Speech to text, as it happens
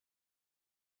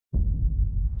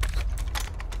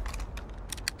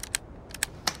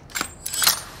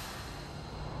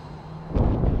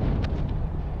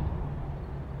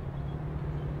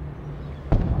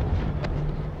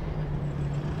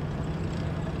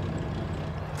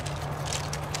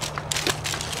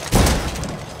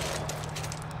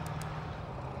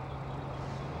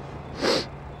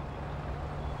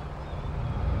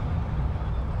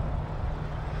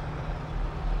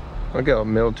I got a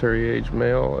military-age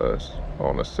male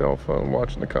on a cell phone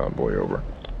watching the convoy, over.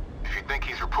 If you think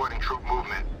he's reporting troop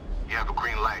movement, you have a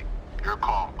green light. Your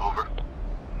call, over.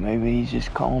 Maybe he's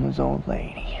just calling his old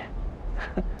lady.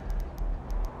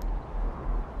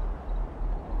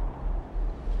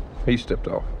 He stepped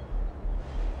off.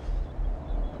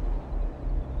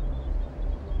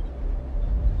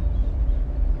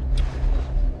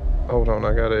 Hold on,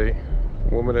 I got a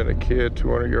woman and a kid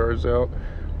 200 yards out,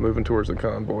 moving towards the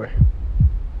convoy.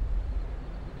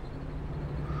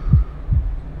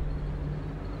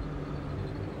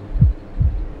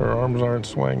 Her arms aren't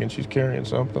swinging, she's carrying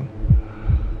something.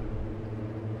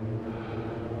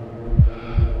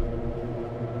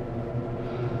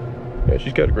 Yeah,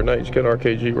 she's got a grenade. She's got an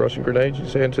RKG Russian grenade.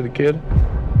 She's saying to the kid.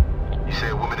 You say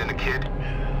a woman and a kid?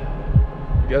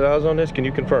 You got eyes on this? Can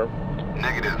you confirm?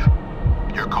 Negative.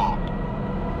 Your call.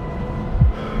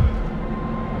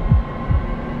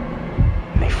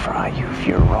 They fry you if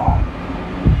you're wrong.